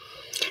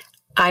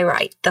 I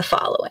write the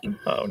following.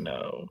 Oh,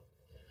 no.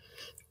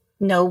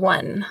 No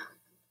one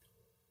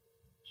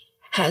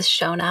has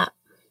shown up.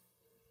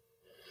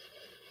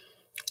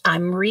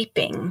 I'm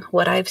reaping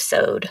what I've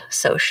sowed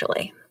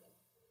socially.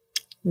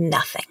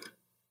 Nothing.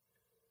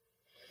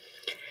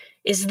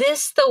 Is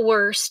this the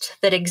worst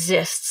that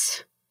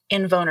exists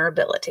in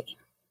vulnerability?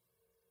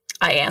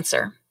 I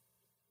answer,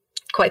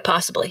 quite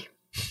possibly,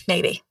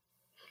 maybe.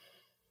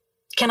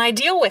 Can I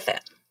deal with it?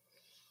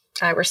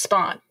 I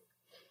respond,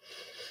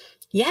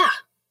 yeah,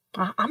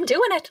 I'm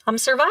doing it. I'm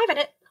surviving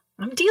it.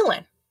 I'm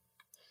dealing.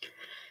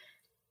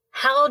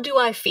 How do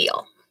I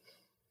feel?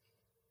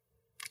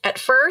 At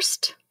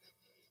first,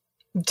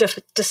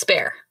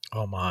 despair.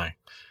 Oh, my.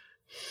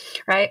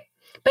 Right?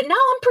 But now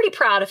I'm pretty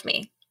proud of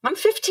me. I'm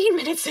 15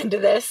 minutes into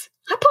this.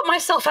 I put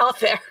myself out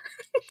there.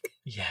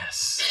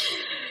 Yes.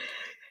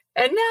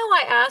 And now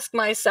I ask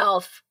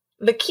myself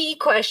the key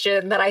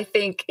question that I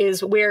think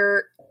is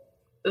where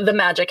the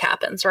magic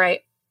happens,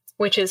 right?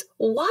 Which is,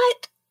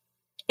 what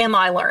am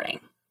I learning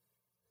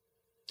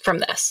from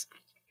this?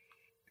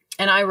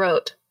 And I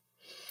wrote,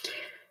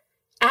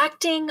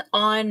 acting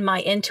on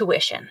my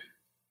intuition,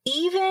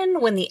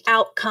 even when the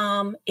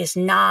outcome is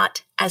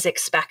not as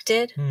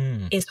expected,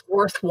 is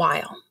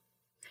worthwhile.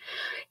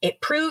 It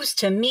proves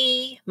to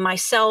me,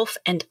 myself,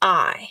 and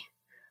I,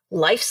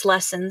 life's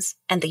lessons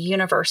and the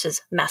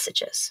universe's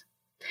messages.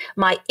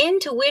 My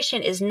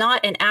intuition is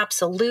not an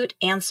absolute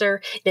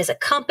answer. It is a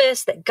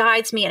compass that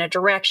guides me in a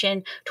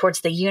direction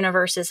towards the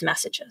universe's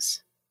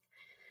messages.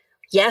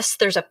 Yes,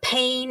 there's a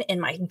pain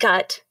in my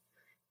gut.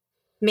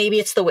 Maybe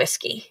it's the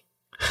whiskey.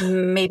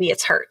 Maybe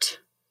it's hurt.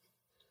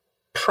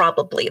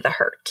 Probably the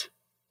hurt.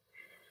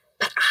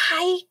 But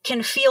I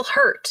can feel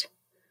hurt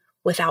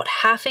without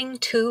having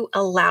to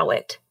allow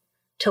it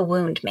to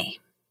wound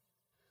me.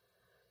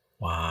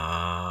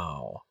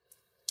 Wow.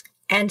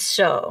 And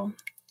so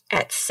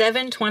at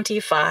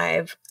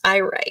 7:25, I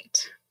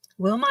write,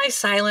 will my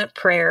silent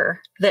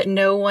prayer that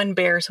no one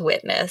bears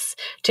witness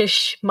to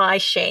my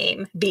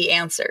shame be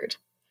answered?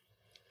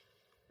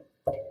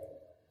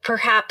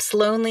 Perhaps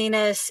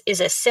loneliness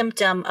is a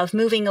symptom of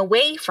moving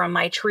away from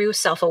my true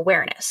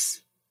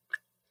self-awareness.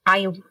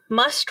 I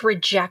must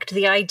reject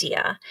the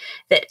idea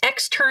that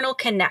external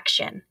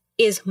connection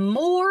is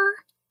more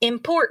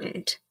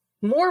important,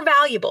 more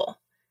valuable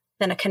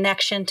than a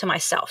connection to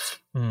myself.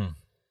 And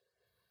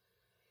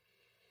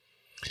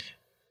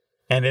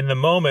in the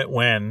moment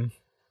when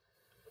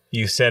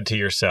you said to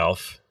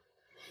yourself,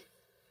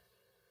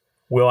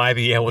 will I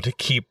be able to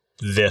keep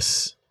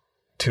this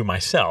to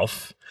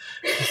myself?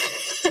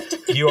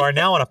 You are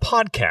now on a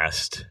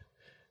podcast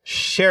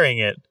sharing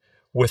it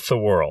with the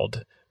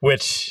world,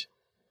 which,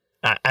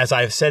 as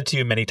I've said to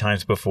you many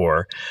times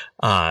before,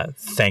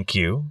 thank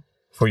you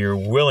for your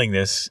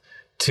willingness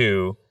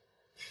to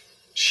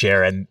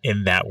share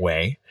in that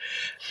way.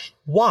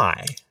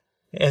 Why?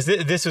 As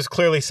this is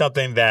clearly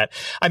something that,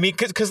 I mean,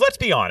 because let's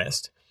be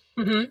honest,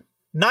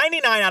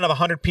 99 out of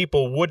 100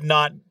 people would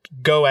not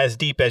go as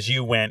deep as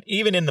you went,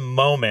 even in the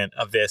moment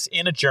of this,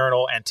 in a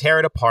journal and tear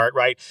it apart,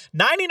 right?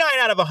 99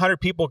 out of 100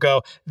 people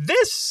go,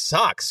 this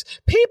sucks.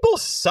 People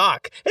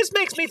suck. This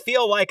makes me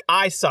feel like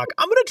I suck.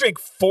 I'm going to drink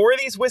 4 of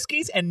these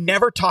whiskeys and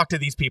never talk to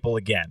these people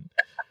again.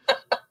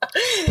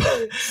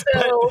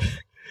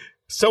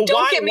 So don't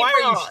why, get me why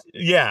wrong. are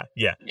you?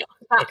 Yeah.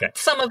 Okay.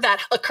 Some of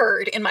that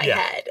occurred in my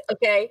head.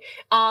 Okay.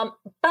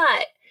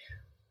 But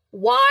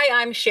why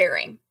I'm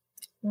sharing,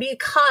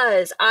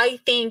 because I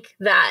think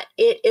that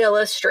it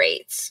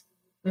illustrates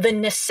the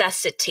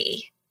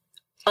necessity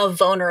of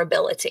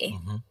vulnerability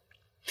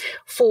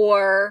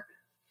for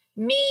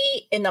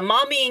me in the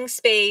mommying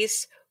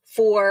space,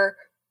 for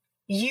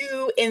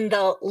you in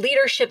the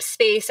leadership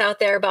space out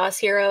there, boss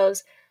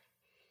heroes.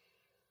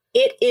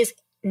 It is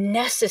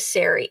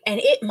necessary, and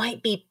it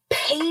might be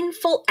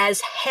painful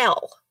as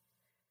hell,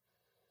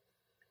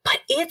 but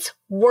it's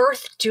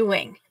worth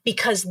doing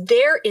because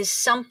there is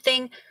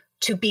something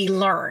to be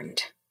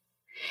learned.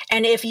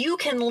 And if you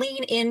can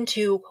lean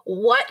into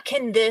what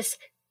can this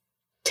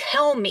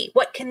tell me?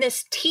 What can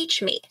this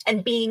teach me?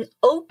 And being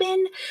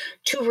open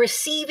to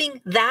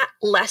receiving that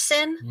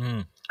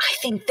lesson, I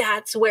think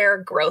that's where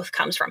growth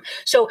comes from.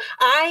 So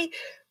I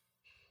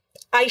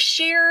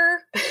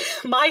share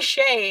my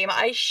shame.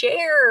 I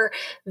share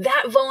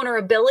that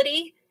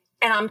vulnerability,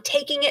 and I'm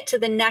taking it to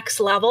the next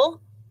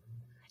level,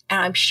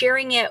 and I'm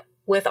sharing it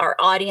with our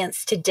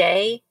audience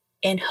today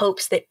in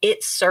hopes that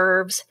it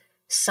serves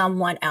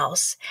someone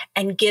else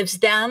and gives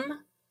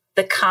them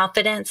the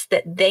confidence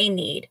that they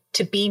need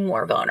to be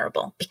more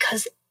vulnerable,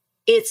 because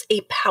it's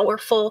a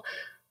powerful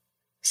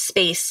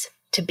space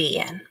to be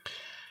in.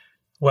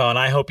 Well, and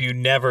I hope you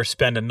never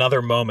spend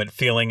another moment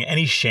feeling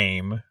any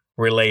shame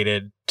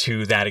related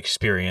to that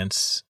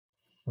experience.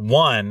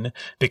 One,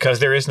 because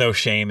there is no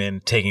shame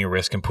in taking a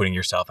risk and putting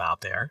yourself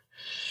out there.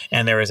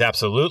 And there is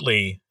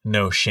absolutely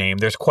no shame.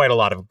 There's quite a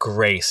lot of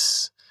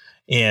grace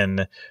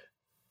in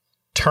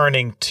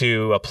turning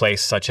to a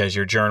place such as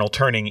your journal,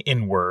 turning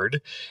inward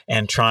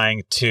and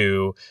trying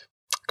to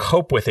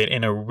cope with it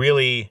in a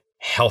really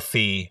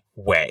healthy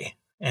way.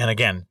 And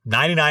again,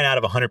 99 out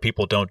of 100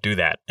 people don't do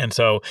that. And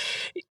so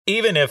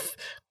even if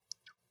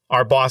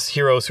our boss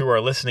heroes who are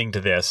listening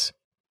to this,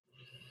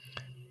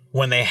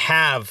 when they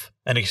have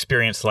an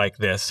experience like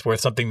this where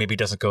something maybe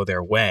doesn't go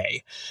their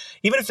way,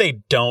 even if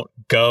they don't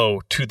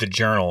go to the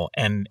journal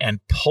and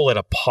pull it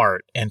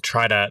apart and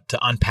try to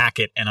unpack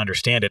it and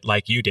understand it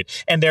like you did,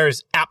 and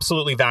there's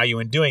absolutely value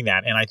in doing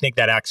that, and I think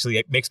that actually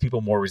it makes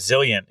people more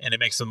resilient and it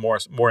makes them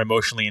more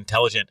emotionally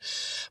intelligent.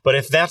 But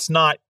if that's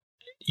not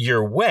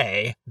your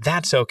way,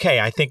 that's okay.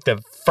 I think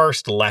the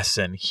first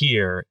lesson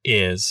here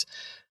is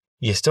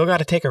you still got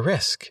to take a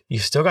risk. You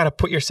still got to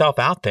put yourself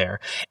out there.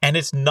 And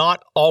it's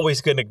not always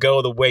going to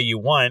go the way you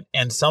want.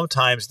 And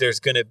sometimes there's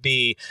going to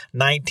be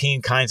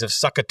 19 kinds of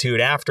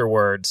suckitude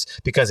afterwards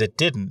because it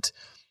didn't.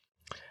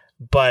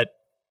 But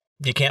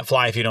you can't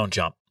fly if you don't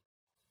jump.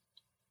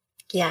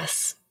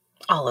 Yes,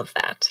 all of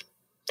that.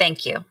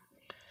 Thank you.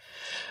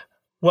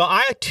 Well,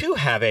 I too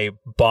have a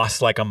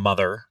boss like a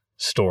mother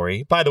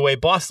story. By the way,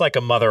 boss like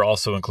a mother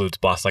also includes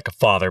boss like a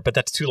father, but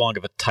that's too long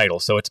of a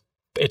title. So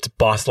it's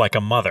boss like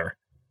a mother.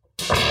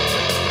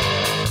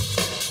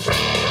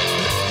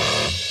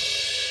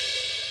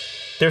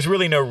 There's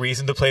really no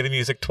reason to play the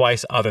music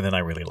twice other than I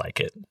really like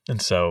it.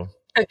 And so...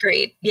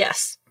 Agreed.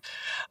 Yes.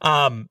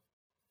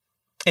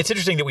 It's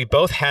interesting that we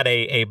both had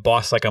a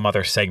boss like a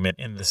mother segment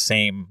in the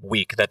same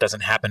week. That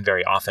doesn't happen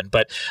very often,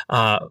 but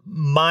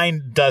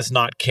mine does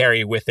not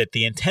carry with it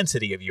the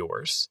intensity of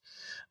yours.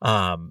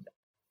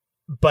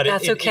 But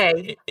that's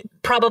okay.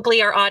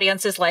 Probably our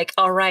audience is like,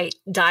 all right,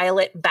 dial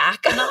it back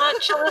a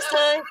notch,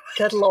 Alyssa.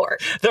 Good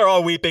Lord. They're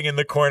all weeping in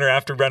the corner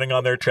after running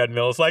on their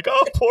treadmills like,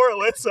 oh, poor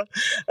Alyssa.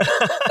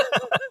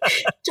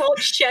 Don't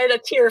shed a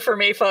tear for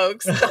me,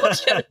 folks. Don't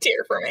shed a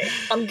tear for me.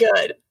 I'm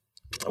good.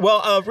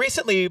 Well,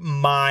 recently,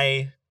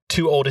 my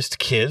two oldest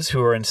kids,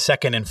 who are in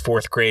 2nd and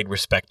 4th grade,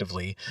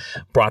 respectively,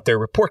 brought their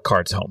report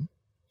cards home.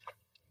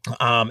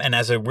 And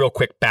as a real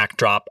quick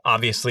backdrop,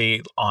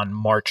 obviously, on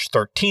March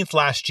 13th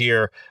last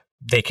year,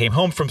 they came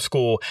home from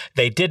school.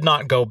 They did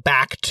not go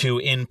back to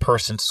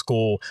in-person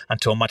school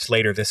until much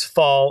later this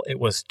fall. It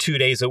was 2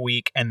 days a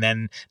week. And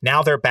then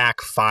now they're back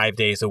 5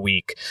 days a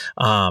week.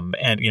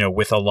 And,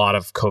 with a lot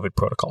of COVID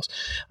protocols.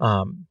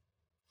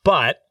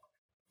 But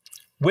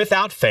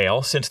without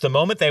fail, since the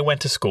moment they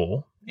went to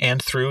school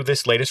and through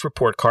this latest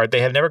report card,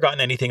 they have never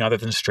gotten anything other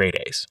than straight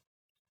A's.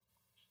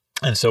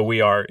 And so we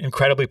are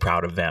incredibly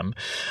proud of them.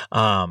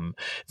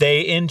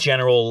 They, in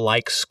general,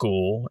 like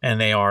school,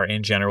 and they are,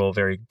 in general,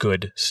 very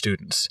good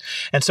students.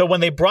 And so when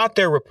they brought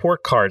their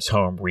report cards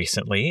home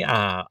recently,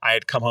 I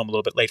had come home a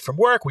little bit late from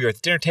work. We were at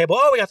the dinner table.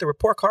 Oh, we got the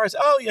report cards.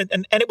 Oh,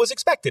 and it was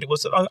expected. It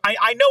was.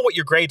 I know what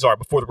your grades are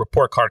before the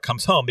report card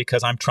comes home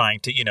because I'm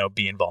trying to,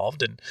 be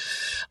involved. And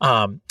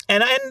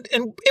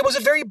it was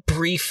a very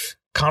brief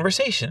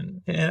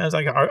conversation. And I was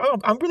like, oh,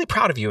 I'm really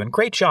proud of you and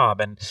great job.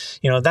 And,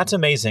 that's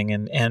amazing.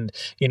 And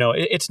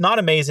it's not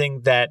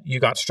amazing that you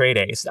got straight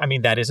A's. I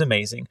mean, that is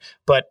amazing,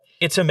 but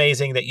it's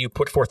amazing that you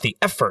put forth the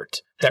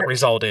effort that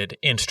resulted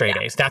in straight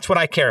A's. That's what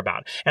I care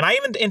about. And I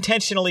even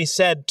intentionally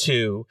said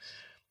to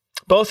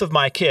both of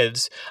my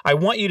kids, I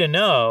want you to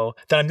know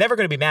that I'm never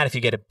going to be mad if you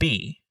get a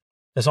B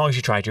as long as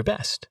you tried your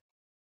best.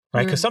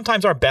 Right? Because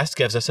sometimes our best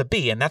gives us a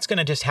B, and that's going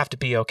to just have to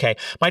be okay.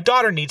 My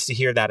daughter needs to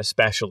hear that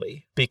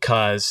especially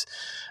because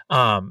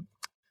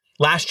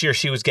last year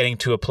she was getting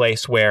to a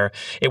place where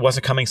it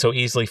wasn't coming so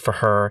easily for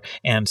her,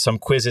 and some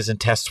quizzes and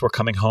tests were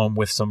coming home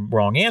with some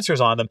wrong answers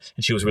on them,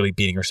 and she was really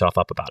beating herself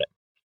up about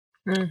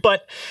it.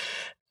 But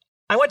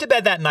I went to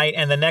bed that night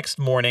and the next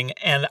morning,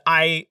 and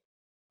I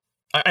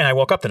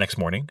woke up the next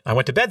morning. I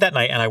went to bed that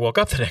night and I woke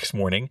up the next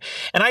morning,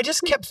 and I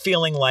just kept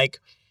feeling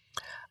like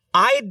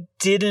I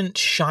didn't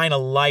shine a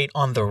light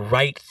on the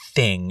right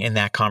thing in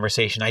that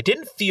conversation. I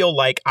didn't feel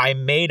like I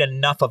made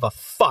enough of a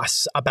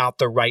fuss about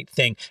the right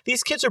thing.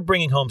 These kids are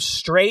bringing home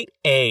straight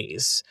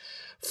A's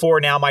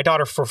for now my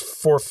daughter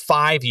for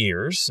 5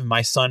 years,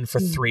 my son for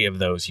 3 of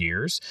those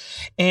years.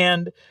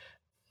 And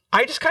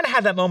I just kind of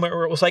had that moment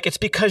where it was like, it's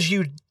because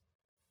you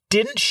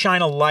didn't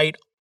shine a light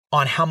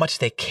on how much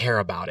they care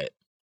about it.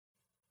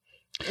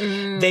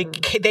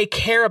 They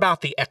care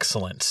about the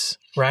excellence,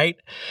 right?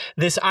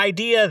 This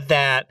idea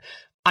that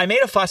I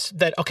made a fuss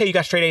that, okay, you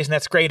got straight A's and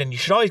that's great. And you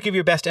should always give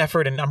your best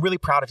effort. And I'm really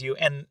proud of you.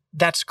 And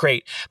that's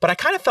great. But I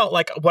kind of felt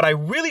like what I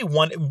really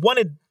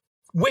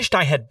wished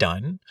I had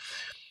done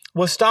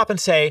was stop and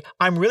say,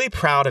 I'm really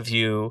proud of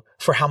you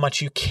for how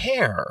much you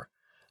care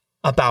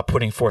about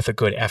putting forth a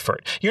good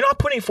effort. You're not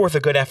putting forth a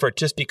good effort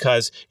just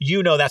because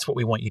you know that's what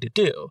we want you to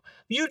do.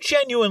 You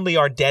genuinely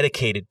are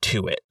dedicated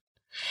to it.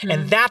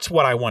 And that's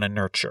what I want to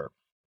nurture.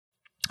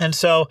 And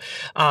so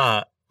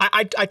I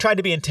tried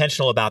to be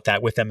intentional about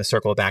that with them and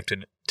circle back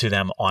to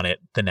them on it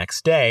the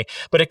next day.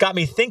 But it got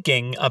me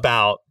thinking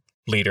about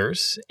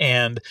leaders.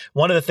 And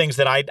one of the things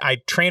that I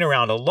train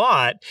around a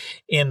lot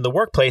in the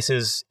workplace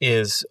is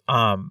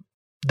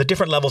the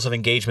different levels of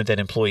engagement that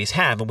employees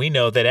have. And we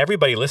know that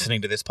everybody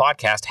listening to this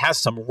podcast has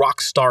some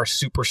rock star,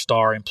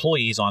 superstar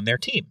employees on their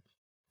team.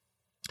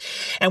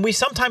 And we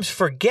sometimes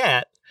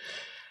forget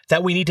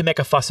that we need to make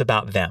a fuss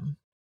about them.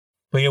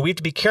 We have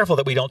to be careful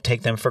that we don't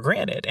take them for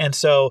granted. And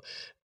so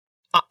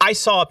I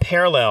saw a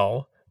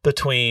parallel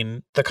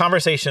between the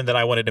conversation that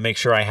I wanted to make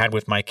sure I had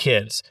with my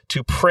kids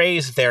to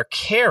praise their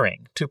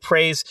caring, to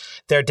praise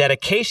their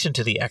dedication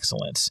to the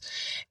excellence,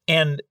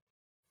 and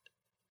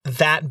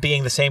that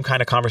being the same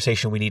kind of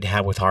conversation we need to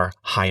have with our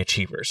high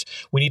achievers.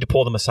 We need to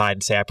pull them aside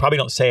and say, I probably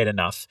don't say it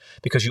enough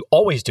because you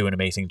always do an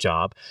amazing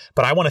job,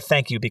 but I want to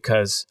thank you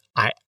because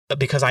I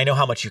know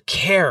how much you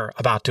care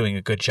about doing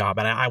a good job,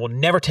 and I will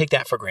never take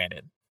that for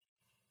granted.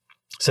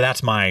 So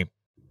that's my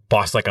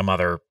boss like a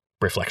mother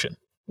reflection.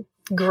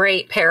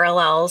 Great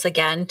parallels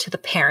again to the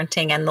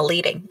parenting and the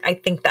leading. I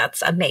think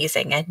that's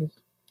amazing. And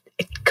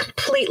it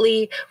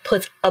completely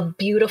puts a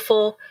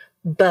beautiful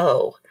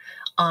bow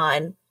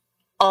on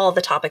all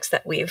the topics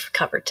that we've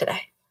covered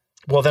today.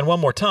 Well, then one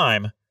more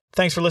time,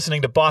 thanks for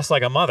listening to Boss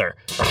Like a Mother.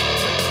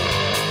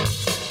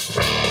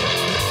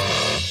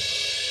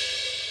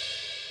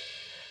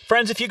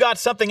 Friends, if you got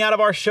something out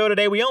of our show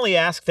today, we only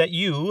ask that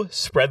you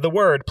spread the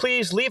word.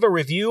 Please leave a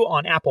review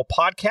on Apple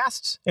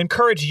Podcasts.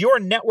 Encourage your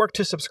network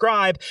to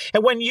subscribe.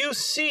 And when you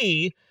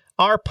see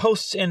our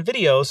posts and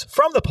videos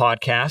from the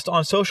podcast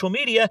on social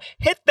media,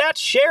 hit that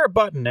share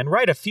button and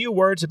write a few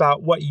words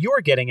about what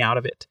you're getting out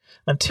of it.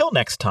 Until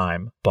next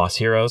time, Boss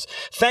Heroes,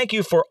 thank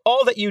you for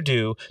all that you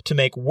do to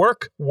make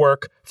work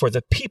work for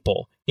the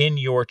people in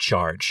your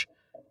charge.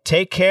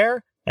 Take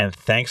care, and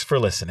thanks for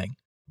listening.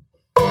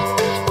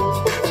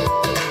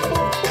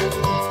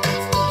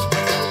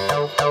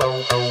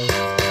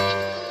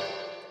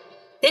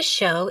 This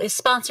show is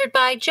sponsored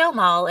by Joe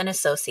Mall and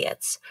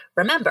Associates.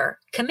 Remember,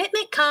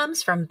 commitment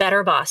comes from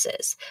better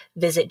bosses.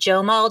 Visit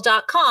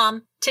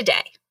joemall.com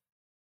today.